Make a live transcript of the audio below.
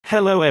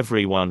Hello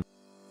everyone.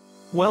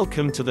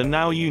 Welcome to the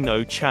Now You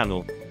Know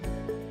channel.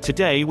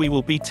 Today we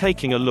will be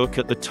taking a look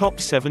at the top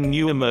 7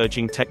 new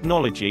emerging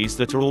technologies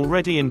that are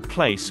already in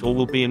place or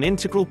will be an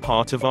integral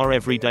part of our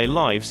everyday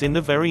lives in the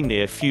very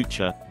near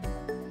future.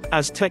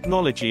 As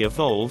technology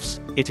evolves,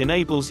 it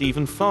enables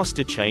even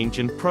faster change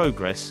and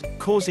progress,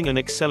 causing an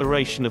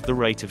acceleration of the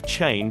rate of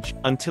change,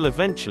 until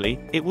eventually,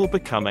 it will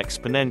become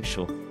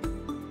exponential.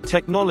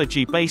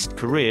 Technology-based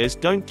careers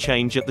don't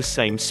change at the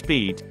same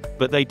speed,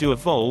 but they do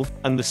evolve,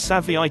 and the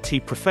savvy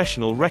IT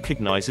professional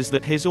recognizes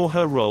that his or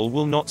her role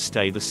will not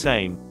stay the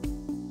same.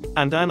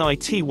 And an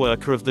IT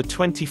worker of the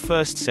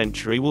 21st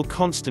century will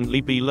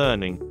constantly be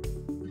learning.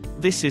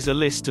 This is a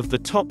list of the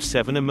top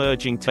 7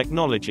 emerging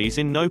technologies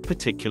in no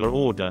particular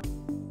order.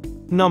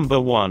 Number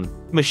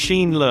 1.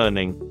 Machine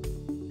learning.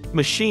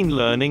 Machine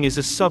learning is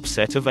a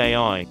subset of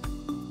AI.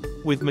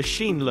 With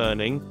machine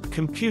learning,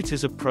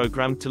 computers are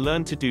programmed to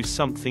learn to do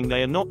something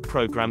they are not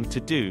programmed to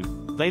do.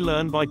 They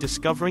learn by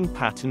discovering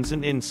patterns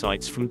and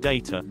insights from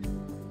data.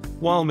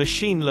 While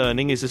machine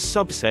learning is a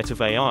subset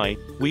of AI,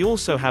 we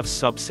also have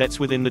subsets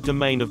within the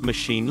domain of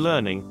machine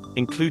learning,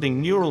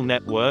 including neural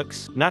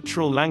networks,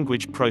 natural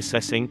language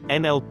processing,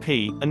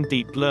 NLP, and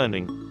deep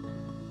learning.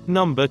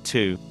 Number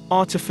 2.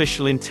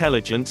 Artificial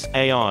intelligence,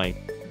 AI.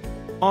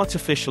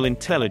 Artificial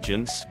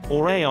intelligence,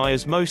 or AI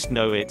as most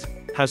know it,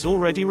 has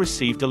already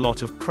received a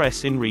lot of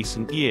press in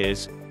recent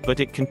years, but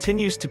it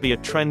continues to be a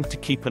trend to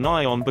keep an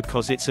eye on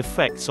because its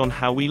effects on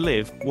how we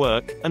live,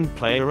 work, and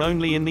play are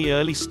only in the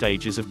early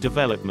stages of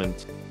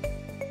development.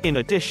 In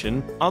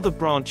addition, other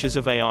branches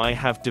of AI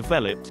have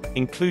developed,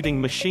 including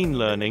machine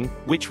learning,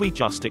 which we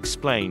just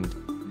explained.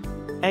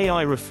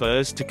 AI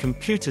refers to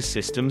computer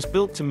systems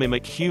built to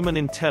mimic human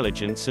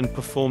intelligence and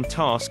perform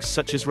tasks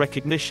such as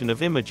recognition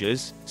of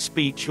images,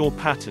 speech or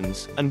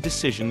patterns, and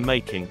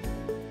decision-making.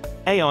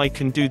 AI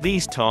can do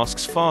these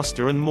tasks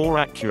faster and more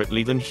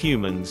accurately than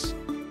humans.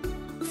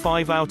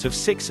 5 out of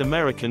 6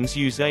 Americans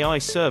use AI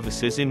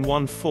services in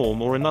one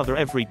form or another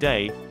every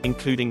day,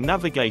 including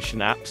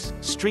navigation apps,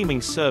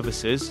 streaming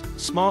services,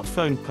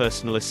 smartphone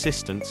personal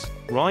assistants,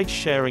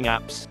 ride-sharing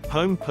apps,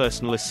 home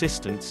personal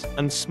assistants,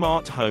 and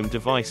smart home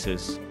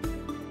devices.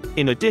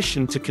 In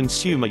addition to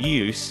consumer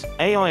use,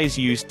 AI is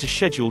used to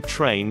schedule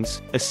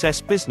trains, assess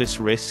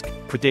business risk,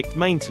 predict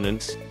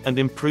maintenance, and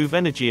improve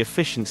energy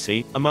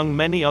efficiency, among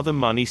many other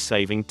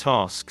money-saving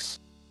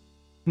tasks.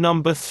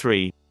 Number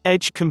 3.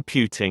 Edge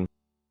computing.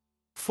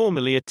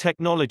 Formerly a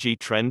technology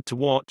trend to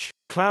watch,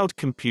 cloud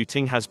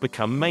computing has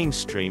become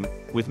mainstream,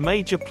 with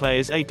major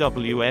players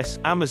AWS,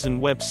 Amazon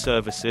Web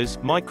Services,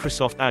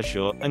 Microsoft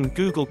Azure, and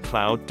Google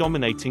Cloud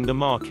dominating the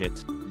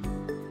market.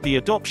 The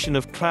adoption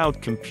of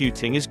cloud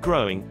computing is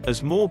growing,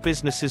 as more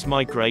businesses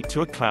migrate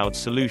to a cloud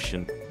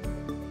solution.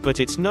 But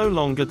it's no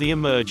longer the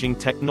emerging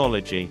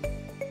technology.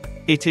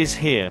 It is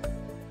here.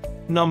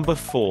 Number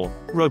 4.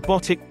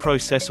 Robotic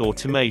process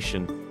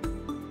automation.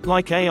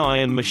 Like AI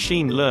and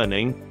machine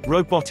learning,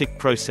 robotic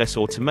process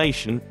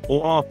automation,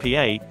 or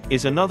RPA,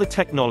 is another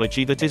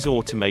technology that is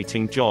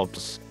automating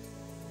jobs.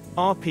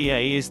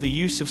 RPA is the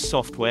use of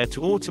software to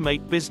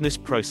automate business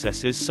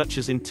processes such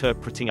as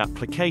interpreting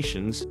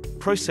applications,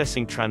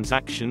 processing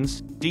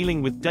transactions,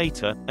 dealing with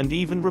data, and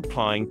even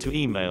replying to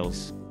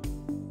emails.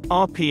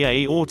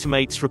 RPA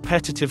automates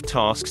repetitive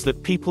tasks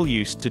that people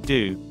used to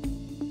do.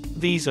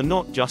 These are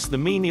not just the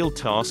menial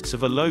tasks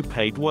of a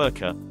low-paid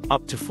worker.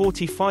 Up to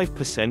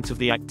 45% of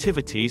the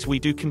activities we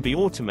do can be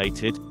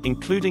automated,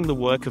 including the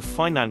work of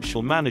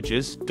financial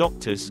managers,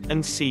 doctors,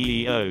 and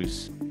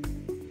CEOs.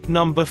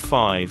 Number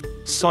 5.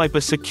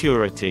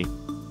 Cybersecurity.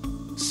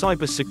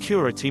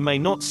 Cybersecurity may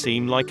not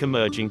seem like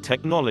emerging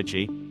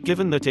technology,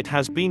 given that it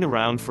has been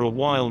around for a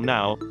while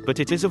now, but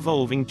it is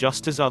evolving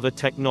just as other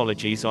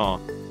technologies are.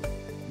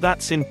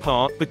 That's in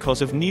part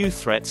because of new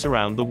threats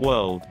around the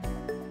world.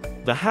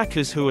 The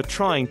hackers who are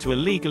trying to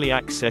illegally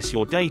access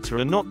your data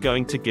are not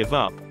going to give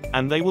up,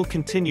 and they will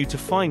continue to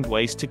find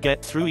ways to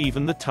get through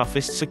even the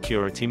toughest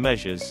security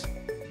measures.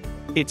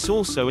 It's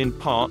also in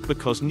part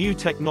because new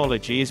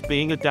technology is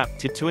being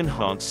adapted to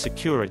enhance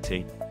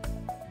security.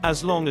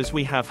 As long as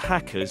we have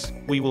hackers,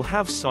 we will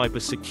have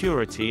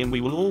cybersecurity, and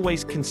we will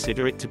always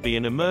consider it to be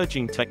an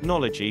emerging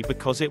technology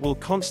because it will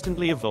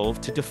constantly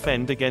evolve to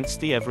defend against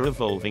the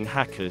ever-evolving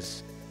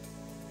hackers.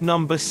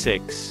 Number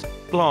 6.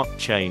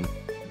 Blockchain.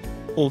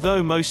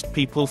 Although most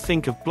people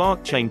think of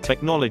blockchain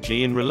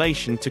technology in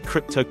relation to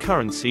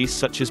cryptocurrencies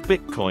such as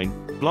Bitcoin,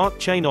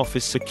 blockchain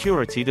offers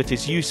security that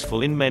is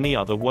useful in many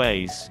other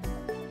ways.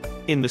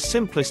 In the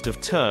simplest of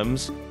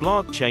terms,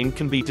 blockchain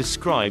can be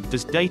described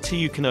as data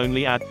you can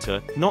only add to,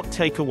 not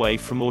take away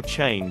from or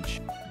change.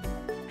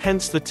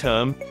 Hence the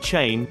term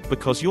chain,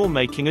 because you're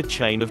making a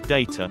chain of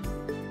data.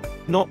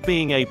 Not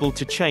being able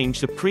to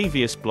change the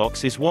previous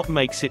blocks is what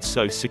makes it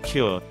so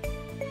secure.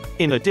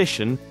 In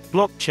addition,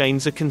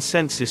 blockchains are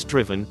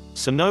consensus-driven,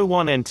 so no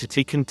one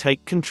entity can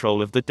take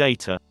control of the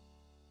data.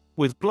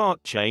 With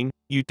blockchain,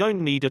 you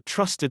don't need a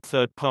trusted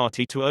third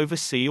party to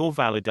oversee or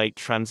validate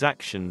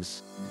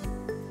transactions.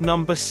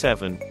 Number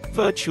 7.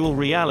 Virtual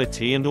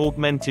reality and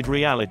augmented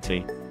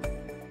reality.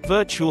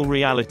 Virtual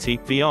reality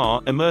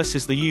 (VR)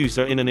 immerses the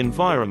user in an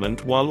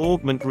environment, while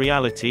augmented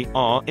reality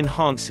 (AR)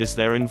 enhances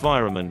their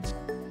environment.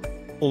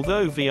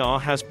 Although VR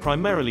has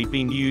primarily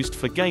been used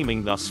for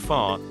gaming thus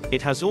far,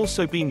 it has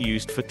also been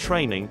used for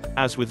training,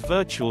 as with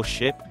Virtual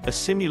Ship, a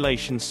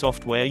simulation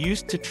software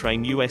used to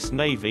train US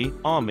Navy,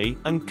 Army,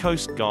 and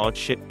Coast Guard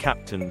ship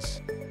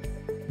captains.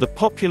 The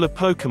popular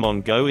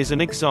Pokémon Go is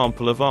an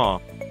example of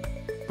AR.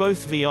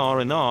 Both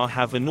VR and AR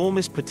have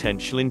enormous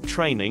potential in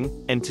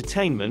training,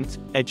 entertainment,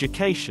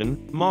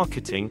 education,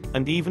 marketing,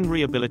 and even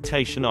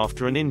rehabilitation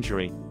after an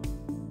injury.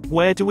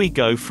 Where do we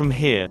go from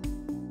here?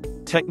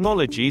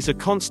 Technologies are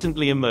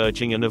constantly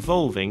emerging and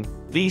evolving.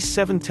 These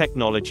 7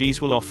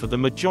 technologies will offer the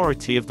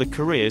majority of the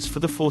careers for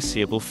the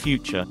foreseeable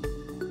future.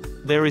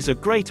 There is a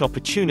great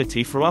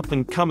opportunity for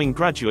up-and-coming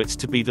graduates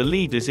to be the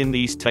leaders in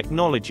these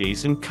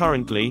technologies, and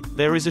currently,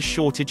 there is a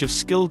shortage of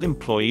skilled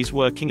employees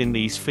working in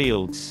these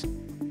fields.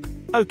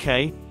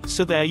 Okay,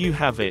 so there you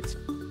have it.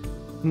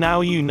 Now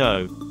you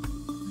know.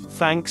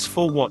 Thanks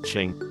for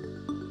watching.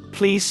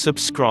 Please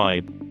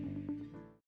subscribe.